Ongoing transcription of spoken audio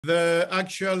The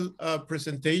actual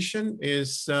presentation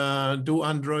is Do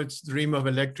Androids Dream of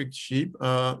Electric Sheep?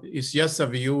 It's just a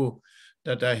view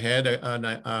that I had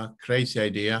a crazy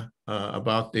idea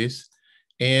about this.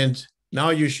 And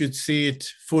now you should see it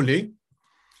fully.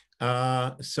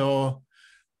 I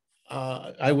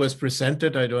was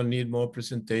presented, I don't need more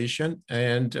presentation.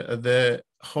 And the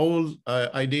whole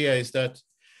idea is that,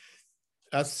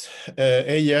 as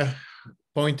Eija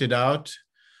pointed out,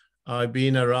 I've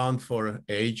been around for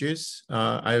ages.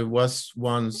 I was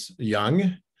once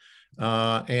young,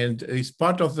 and it's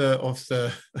part of the of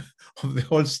the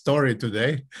whole story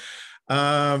today.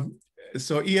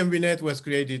 So EMBnet was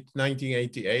created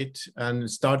 1988 and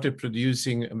started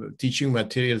producing teaching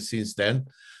materials since then.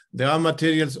 There are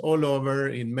materials all over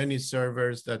in many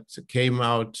servers that came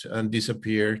out and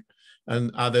disappeared,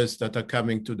 and others that are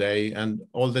coming today, and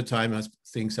all the time as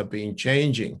things are being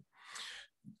changing.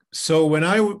 So when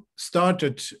I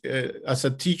started as a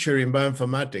teacher in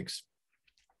bioinformatics,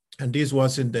 and this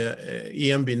was in the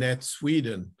EMBnet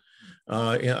Sweden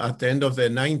at the end of the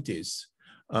 90s,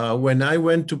 when I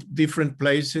went to different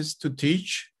places to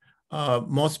teach,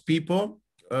 most people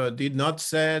did not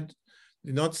say,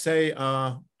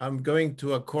 I'm going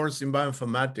to a course in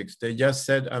bioinformatics. They just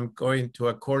said, I'm going to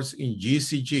a course in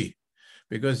GCG,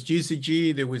 because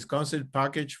GCG, the Wisconsin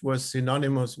package, was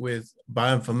synonymous with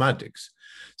bioinformatics.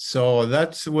 So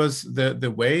that was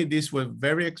the way. This was a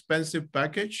very expensive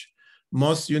package.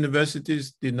 Most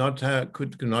universities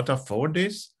could not afford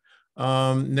this.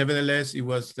 Nevertheless, it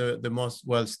was the most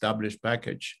well-established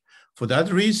package. For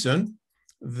that reason,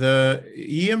 the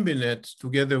EMBnet,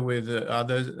 together with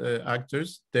other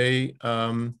actors, they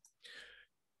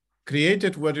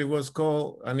created what it was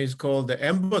called, and is called the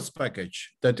EMBOSS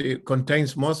package, that it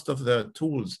contains most of the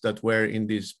tools that were in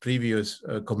this previous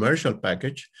commercial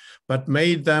package, but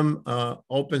made them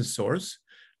open source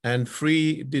and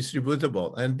free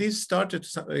distributable. And this started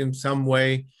in some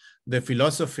way the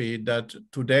philosophy that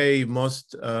today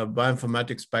most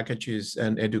bioinformatics packages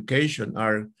and education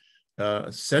are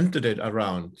centered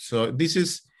around. So this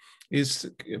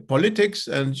is politics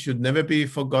and should never be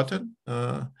forgotten.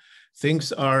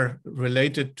 Things are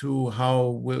related to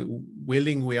how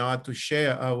willing we are to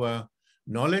share our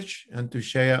knowledge and to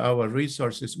share our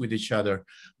resources with each other.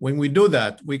 When we do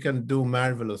that, we can do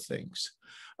marvelous things.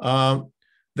 The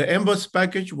EMBOSS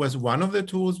package was one of the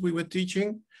tools we were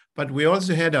teaching, but we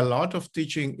also had a lot of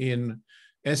teaching in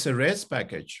SRS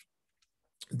package.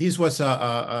 This was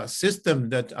a system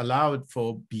that allowed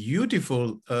for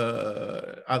beautiful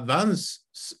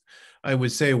advanced, I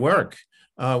would say, work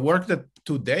that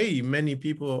today many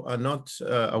people are not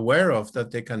aware of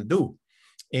that they can do.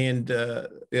 And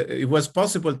it was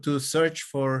possible to search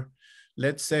for,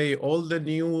 let's say, all the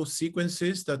new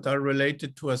sequences that are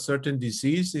related to a certain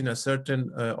disease in a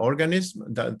certain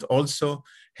organism that also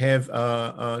have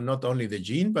not only the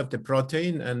gene, but the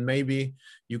protein. And maybe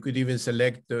you could even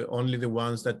select only the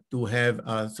ones that do have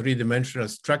a three-dimensional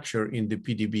structure in the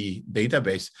PDB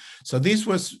database. So this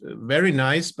was very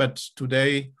nice, but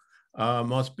today,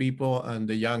 most people and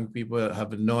the young people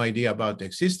have no idea about the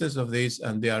existence of this,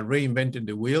 and they are reinventing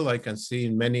the wheel. I can see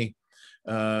in many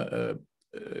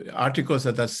articles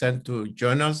that are sent to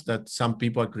journals that some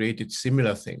people created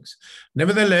similar things.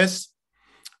 Nevertheless,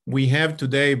 we have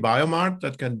today Biomart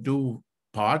that can do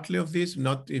partly of this,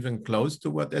 not even close to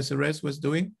what SRS was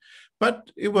doing, but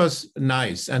it was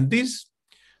nice. And this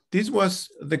was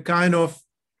the kind of,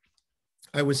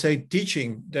 I would say,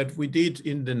 teaching that we did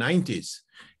in the 90s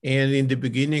and in the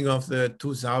beginning of the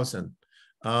 2000.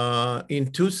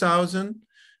 In 2000,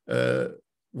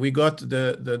 we got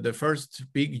the first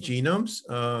big genomes.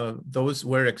 Those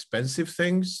were expensive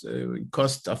things. It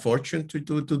cost a fortune to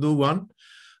do one.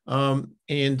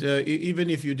 Even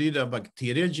if you did a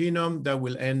bacterial genome, that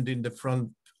will end in the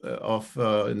front of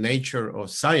Nature or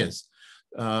Science.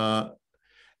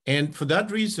 And for that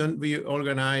reason, we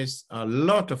organized a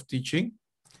lot of teaching.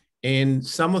 And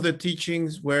some of the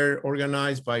teachings were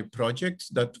organized by projects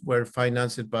that were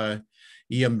financed by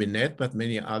EMBnet, but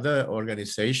many other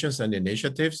organizations and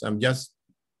initiatives. I'm just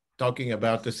talking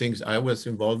about the things I was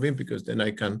involved in, because then I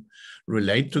can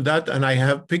relate to that. And I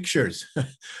have pictures,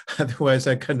 otherwise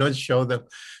I cannot show them.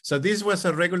 So this was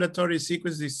a regulatory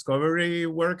sequence discovery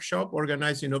workshop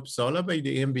organized in Uppsala by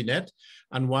the EMBnet.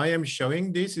 And why I'm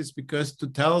showing this is because to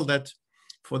tell that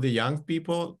for the young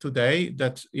people today,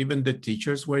 that even the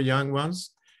teachers were young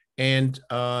ones. And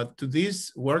to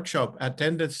this workshop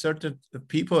attended certain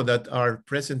people that are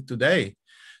present today.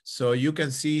 So you can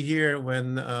see here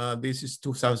when this is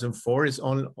 2004, it's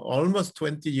almost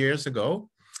 20 years ago.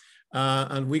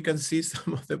 And we can see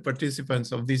some of the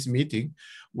participants of this meeting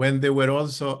when there were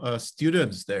also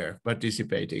students there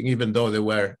participating, even though they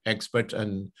were expert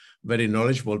and very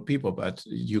knowledgeable people, but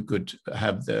you could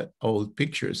have the old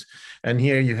pictures. And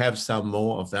here you have some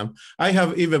more of them. I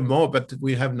have even more, but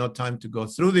we have no time to go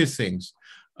through these things.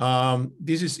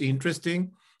 This is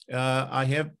interesting. I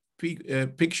have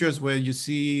pictures where you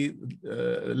see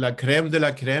la crème de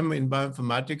la crème in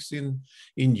bioinformatics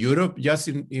in Europe, just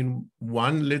in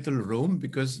one little room,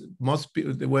 because most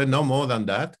people, there were no more than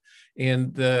that.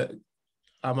 And the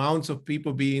amounts of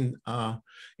people being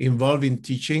involved in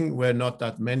teaching were not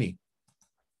that many.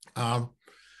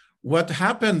 What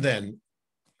happened then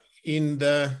in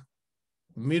the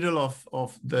middle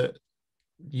of the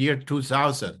year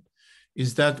 2000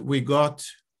 is that we got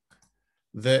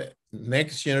the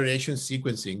next generation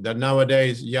sequencing, that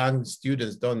nowadays young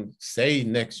students don't say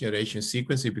next generation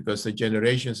sequencing because the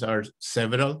generations are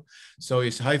several. So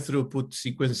it's high throughput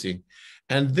sequencing.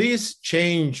 And this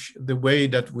changed the way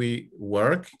that we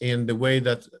work and the way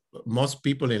that most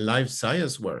people in life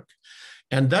science work.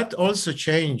 And that also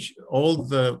changed all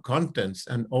the contents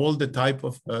and all the type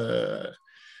of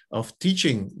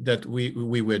teaching that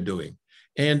we were doing.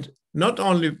 And not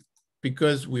only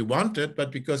because we wanted,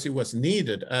 but because it was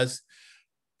needed, as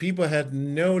people had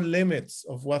no limits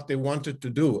of what they wanted to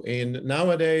do. And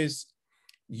nowadays,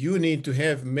 you need to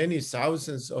have many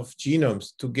thousands of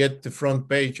genomes to get the front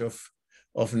page of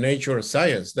Nature or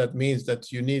Science. That means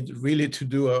that you need really to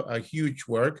do a huge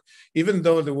work. Even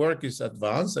though the work is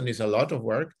advanced and is a lot of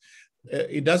work,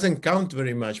 it doesn't count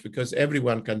very much because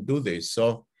everyone can do this.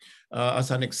 So as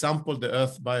an example, the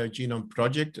Earth Biogenome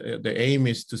Project, the aim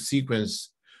is to sequence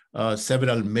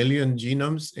several million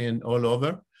genomes and all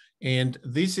over. And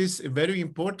this is very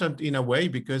important in a way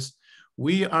because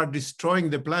we are destroying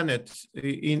the planet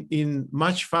in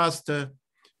much faster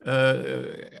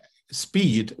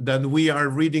speed than we are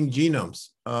reading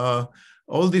genomes.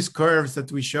 All these curves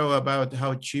that we show about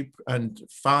how cheap and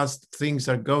fast things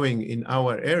are going in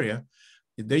our area,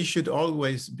 they should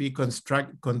always be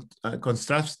contrasted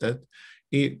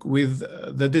with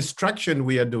the destruction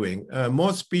we are doing.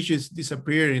 More species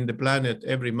disappear in the planet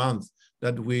every month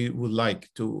that we would like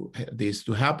this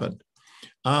to happen.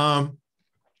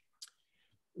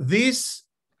 These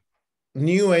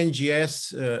new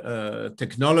NGS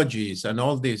technologies and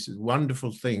all these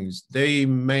wonderful things, they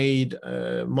made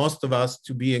most of us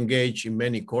to be engaged in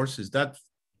many courses. That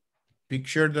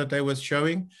picture that I was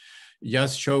showing,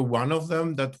 just show one of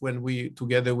them, that when we,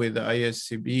 together with the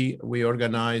ISCB, we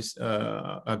organized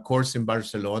a course in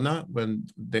Barcelona when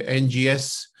the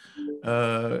NGS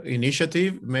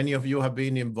initiative, many of you have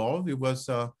been involved. It was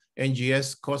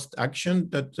NGS cost action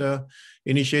that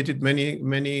initiated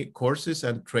many courses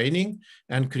and training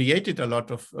and created a lot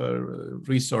of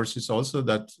resources also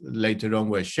that later on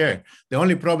were shared. The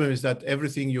only problem is that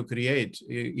everything you create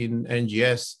in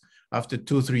NGS after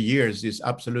 2-3 years is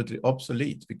absolutely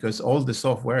obsolete because all the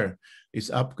software is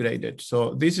upgraded.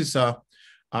 So this is a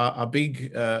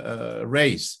big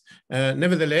race.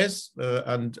 Nevertheless,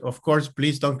 and of course,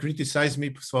 please don't criticize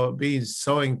me for being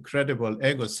so incredible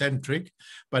egocentric,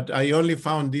 but I only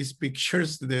found these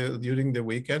pictures during the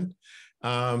weekend.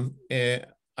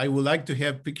 I would like to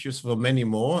have pictures for many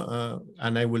more,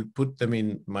 and I will put them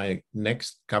in my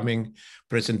next coming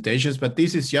presentations, but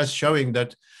this is just showing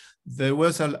that there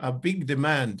was a big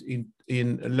demand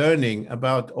in learning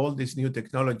about all these new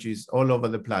technologies all over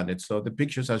the planet. So the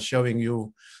pictures are showing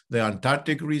you the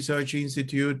Antarctic Research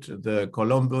Institute, the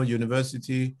Colombo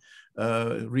University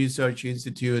Research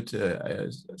Institute,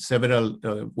 several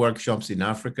workshops in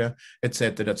Africa,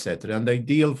 etc., etc. And they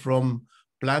deal from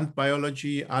plant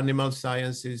biology, animal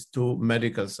sciences to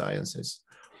medical sciences.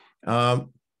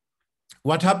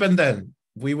 What happened then?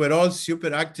 We were all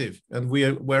super active and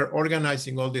we were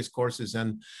organizing all these courses,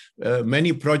 and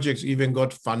many projects even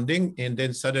got funding, and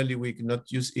then suddenly we could not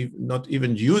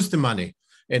even use the money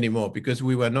anymore because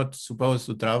we were not supposed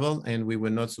to travel and we were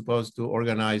not supposed to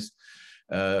organize,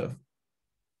 I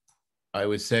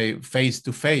would say,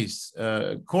 face-to-face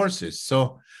courses.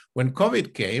 So when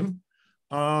COVID came,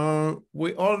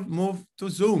 we all moved to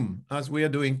Zoom as we are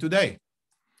doing today.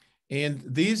 And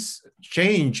this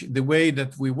changed the way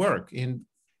that we work. In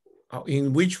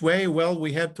which way? Well,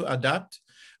 we had to adapt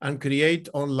and create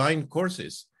online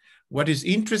courses. What is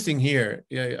interesting here,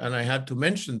 and I had to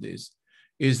mention this,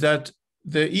 is that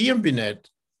the EMBnet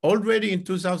already in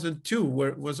 2002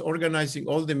 was organizing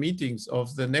all the meetings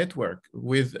of the network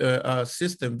with a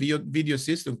system, video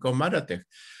system called Maratech.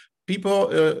 People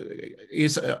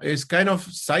is kind of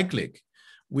cyclic.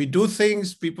 we do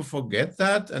things, people forget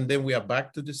that, and then we are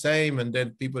back to the same, and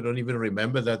then people don't even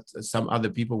remember that some other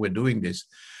people were doing this.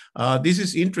 This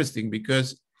is interesting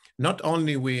because not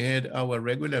only we had our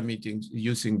regular meetings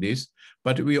using this,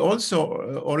 but we also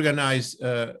organize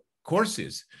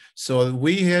courses. So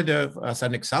we had, as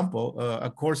an example, a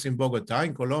course in Bogota,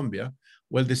 in Colombia,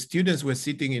 where the students were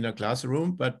sitting in a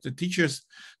classroom, but the teachers,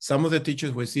 some of the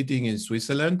teachers were sitting in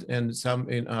Switzerland and some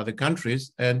in other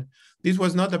countries, and this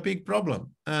was not a big problem.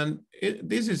 And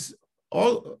this is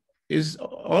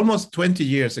almost 20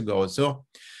 years ago. So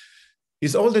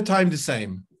it's all the time the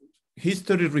same.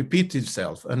 History repeats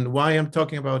itself. And why I'm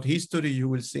talking about history, you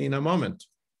will see in a moment.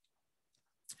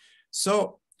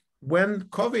 So when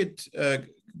COVID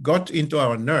got into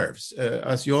our nerves,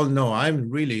 as you all know,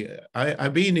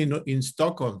 I've been in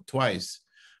Stockholm twice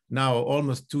now,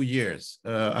 almost 2 years.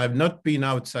 I've not been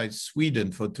outside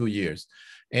Sweden for 2 years.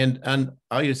 And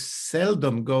I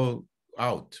seldom go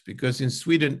out because in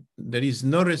Sweden, there is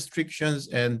no restrictions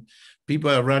and people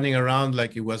are running around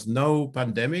like it was no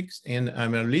pandemics. And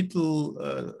I'm a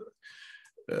little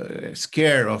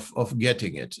scared of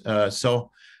getting it.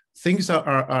 So things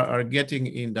are getting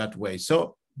in that way.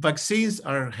 So vaccines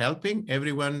are helping.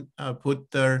 Everyone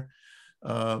put their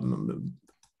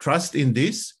trust in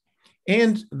this.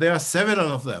 And there are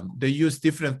several of them. They use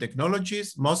different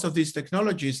technologies. Most of these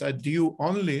technologies are due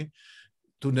only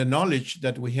to the knowledge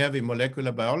that we have in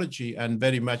molecular biology and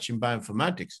very much in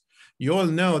bioinformatics. You all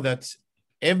know that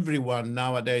everyone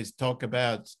nowadays talk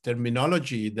about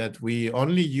terminology that we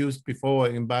only used before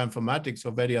in bioinformatics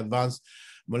or very advanced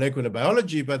molecular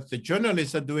biology, but the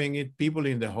journalists are doing it, people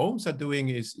in the homes are doing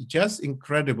it. It's just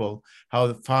incredible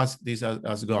how fast this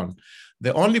has gone.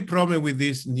 The only problem with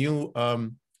these new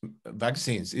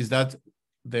vaccines is that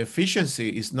the efficiency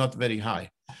is not very high.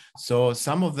 So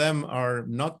some of them are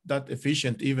not that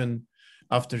efficient even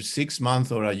after 6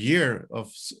 months or a year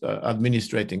of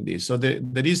administrating this. So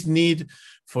there is need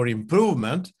for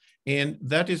improvement. And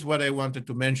that is what I wanted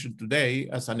to mention today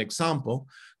as an example.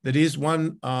 There is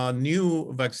one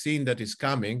new vaccine that is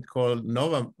coming called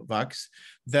Novavax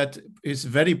that is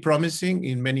very promising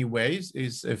in many ways,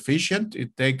 is efficient.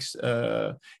 It takes,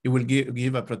 it will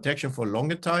give a protection for a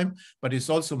longer time, but it's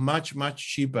also much, much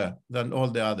cheaper than all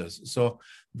the others. So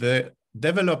the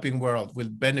developing world will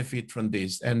benefit from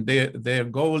this. And their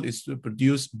goal is to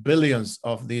produce billions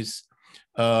of these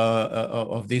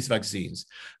vaccines.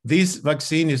 This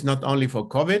vaccine is not only for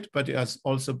COVID, but it has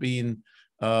also been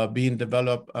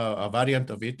developed, a variant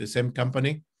of it, the same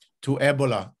company, to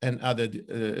Ebola and other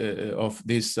of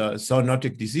these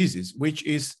zoonotic diseases, which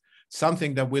is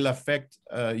something that will affect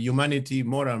humanity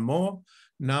more and more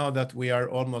now that we are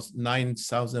almost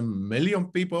 9,000 million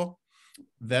people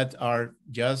that are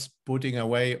just putting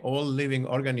away all living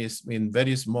organisms in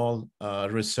very small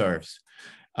reserves.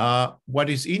 What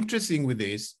is interesting with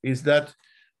this is that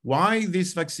why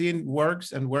this vaccine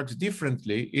works and works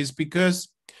differently is because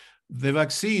the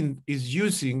vaccine is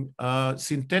using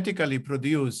synthetically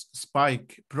produced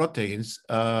spike proteins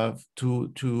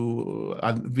to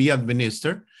be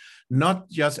administered, not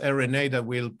just RNA that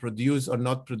will produce or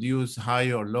not produce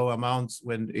high or low amounts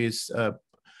when it's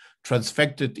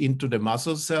transfected into the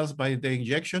muscle cells by the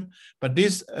injection, but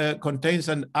this contains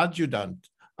an adjuvant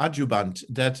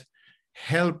that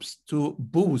helps to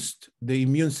boost the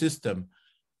immune system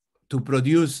to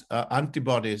produce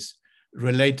antibodies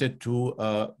related to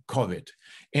COVID.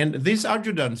 And these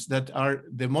adjuvants that are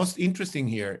the most interesting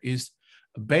here is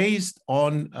based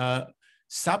on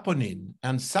saponin.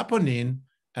 And saponin,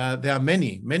 there are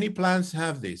many plants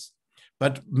have this,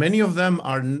 but many of them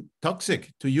are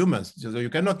toxic to humans. So you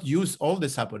cannot use all the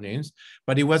saponins,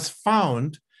 but it was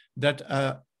found that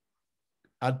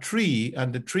a tree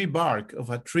and the tree bark of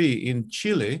a tree in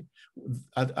Chile,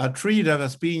 a tree that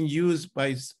was being used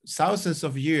by thousands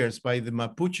of years by the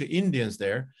Mapuche Indians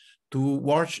there to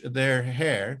wash their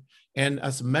hair and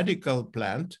as medical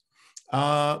plant,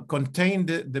 contained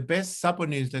the best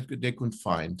saponins that they could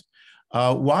find.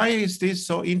 Why is this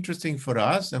so interesting for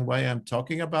us and why I'm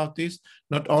talking about this?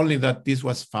 Not only that this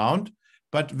was found,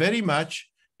 but very much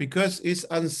because it's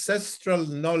ancestral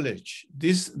knowledge.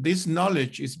 This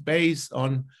knowledge is based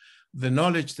on the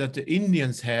knowledge that the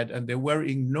Indians had, and they were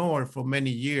ignored for many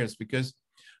years because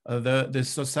the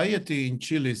society in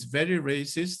Chile is very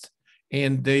racist,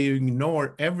 and they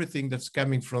ignore everything that's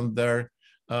coming from their,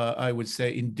 I would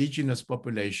say, indigenous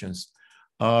populations.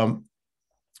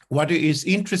 What is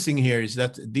interesting here is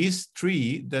that this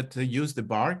tree that use the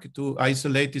bark to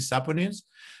isolate the saponins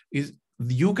is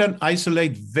you can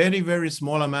isolate very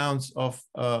small amounts of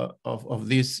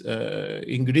this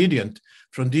ingredient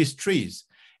from these trees.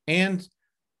 And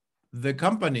the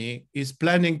company is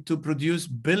planning to produce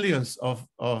billions of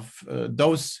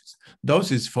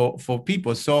doses for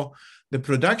people. So the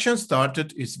production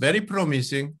started, is very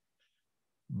promising,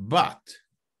 but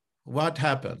what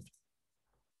happened?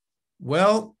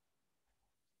 Well,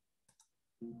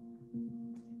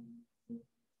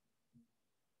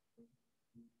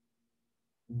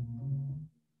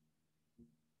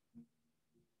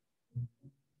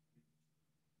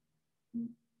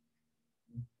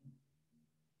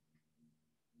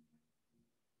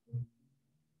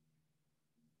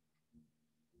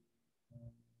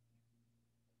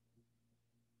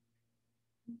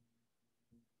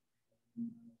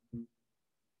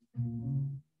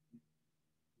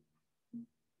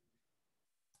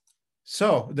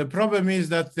 so the problem is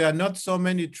that there are not so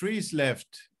many trees left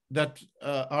that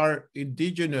are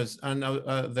indigenous and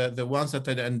the ones that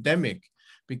are endemic,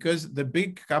 because the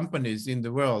big companies in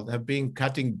the world have been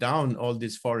cutting down all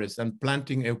these forests and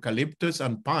planting eucalyptus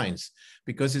and pines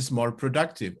because it's more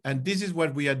productive. And this is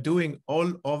what we are doing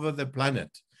all over the planet.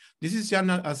 This is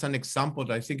as an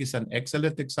example, I think it's an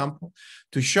excellent example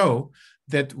to show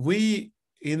that we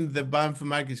in the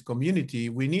bioinformatics community,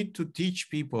 we need to teach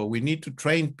people, we need to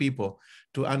train people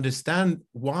to understand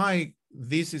why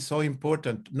this is so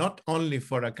important, not only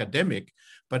for academic,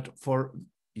 but for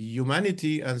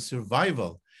humanity and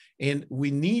survival. And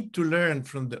we need to learn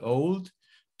from the old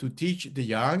to teach the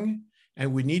young,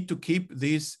 and we need to keep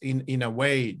this in a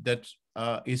way that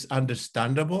is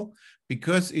understandable,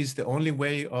 because it's the only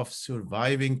way of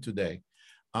surviving today.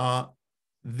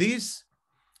 This,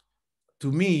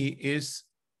 to me, is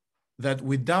that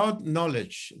without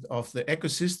knowledge of the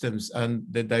ecosystems and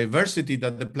the diversity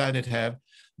that the planet have,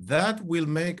 that will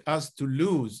make us to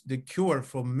lose the cure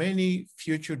for many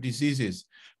future diseases.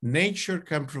 Nature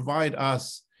can provide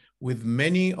us with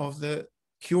many of the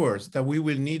cures that we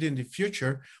will need in the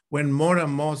future, when more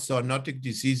and more zoonotic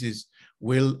diseases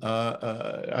will,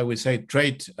 I would say,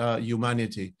 trait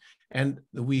humanity. And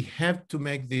we have to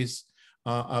make this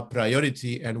a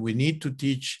priority, and we need to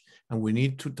teach, and we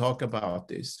need to talk about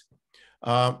this.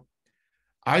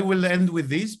 I will end with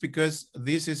this, because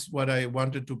this is what I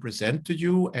wanted to present to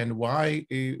you, and why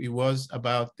it was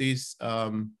about this,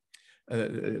 the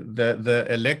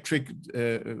electric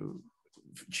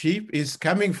sheep is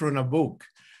coming from a book,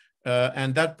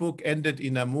 and that book ended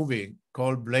in a movie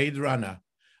called Blade Runner.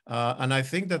 And I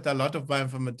think that a lot of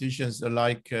bioinformaticians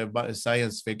like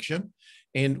science fiction,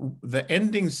 and the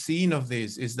ending scene of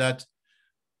this is that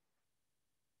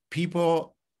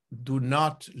people do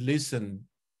not listen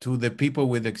to the people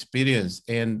with experience,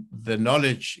 and the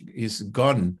knowledge is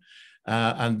gone.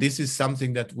 And this is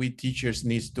something that we teachers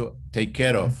need to take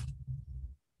care of.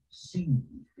 Sing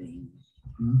things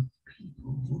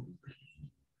people will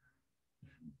believe.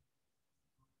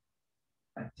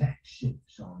 Attack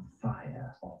ships on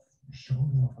fire off the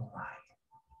shoulder of Orion.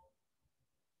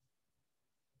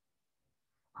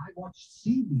 I watched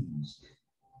sea beams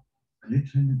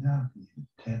glitter in the darkness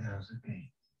for 10 hours a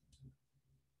day.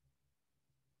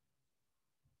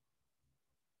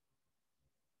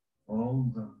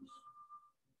 All those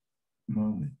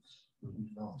moments will be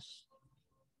lost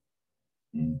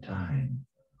in time,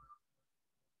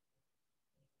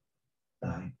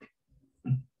 like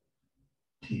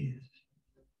tears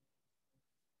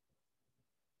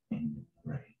in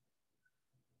rain.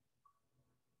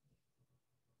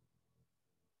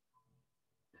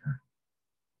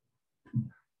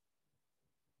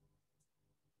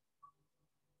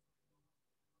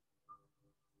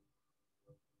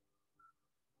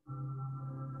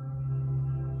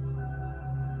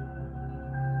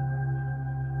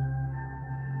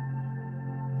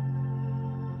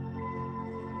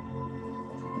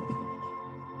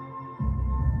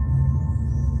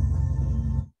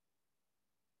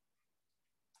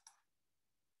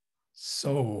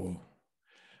 So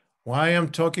why I'm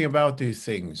talking about these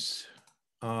things?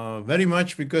 Very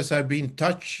much because I've been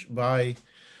touched by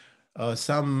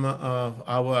some of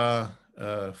our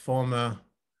former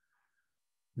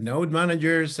node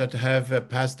managers that have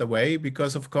passed away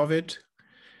because of COVID,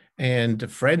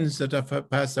 and friends that have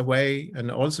passed away,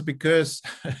 and also because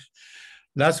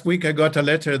last week I got a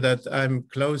letter that I'm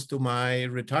close to my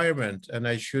retirement, and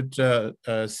I should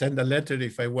send a letter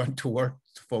if I want to work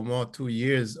for more 2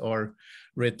 years or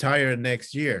retire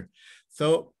next year.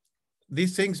 So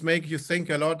these things make you think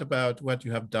a lot about what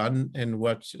you have done and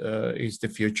what is the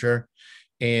future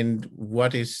and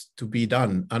what is to be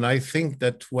done. And I think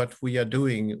that what we are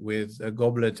doing with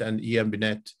GOBLET and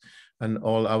EMBnet and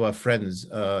all our friends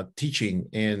teaching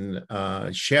and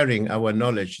sharing our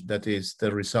knowledge that is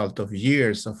the result of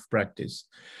years of practice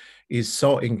is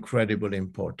so incredibly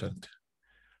important.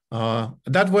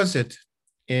 That was it.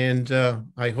 And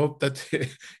I hope that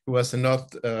it was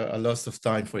not a loss of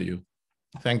time for you.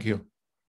 Thank you.